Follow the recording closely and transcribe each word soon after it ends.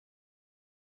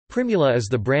Primula is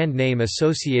the brand name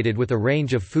associated with a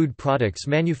range of food products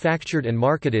manufactured and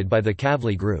marketed by the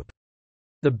Kavli Group.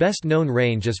 The best-known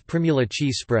range is Primula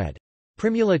cheese spread.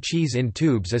 Primula cheese in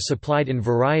tubes is supplied in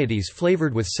varieties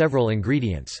flavored with several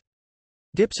ingredients.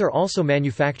 Dips are also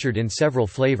manufactured in several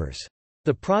flavors.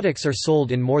 The products are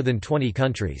sold in more than 20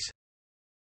 countries.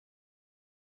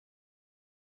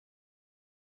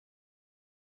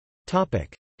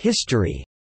 History.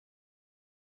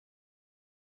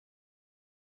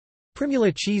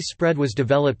 Primula cheese spread was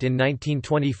developed in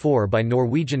 1924 by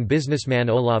Norwegian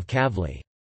businessman Olav Kavli.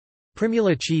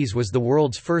 Primula cheese was the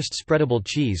world's first spreadable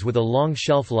cheese with a long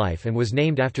shelf life and was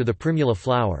named after the primula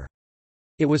flower.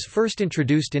 It was first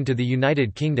introduced into the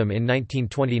United Kingdom in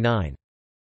 1929.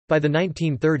 By the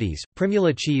 1930s,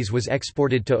 Primula cheese was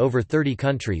exported to over 30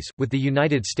 countries, with the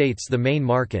United States the main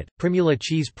market. Primula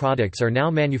cheese products are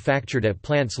now manufactured at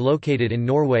plants located in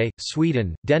Norway,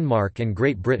 Sweden, Denmark, and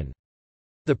Great Britain.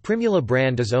 The Primula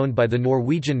brand is owned by the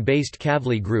Norwegian-based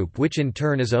Kavli Group, which in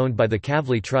turn is owned by the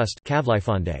Kavli Trust.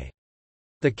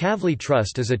 The Kavli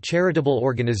Trust is a charitable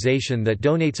organization that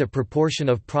donates a proportion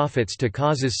of profits to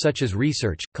causes such as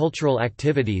research, cultural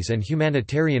activities, and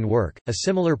humanitarian work. A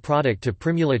similar product to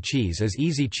Primula cheese is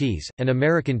Easy Cheese, an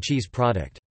American cheese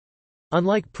product.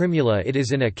 Unlike Primula, it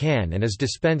is in a can and is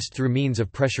dispensed through means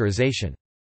of pressurization.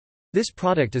 This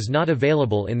product is not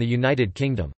available in the United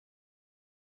Kingdom.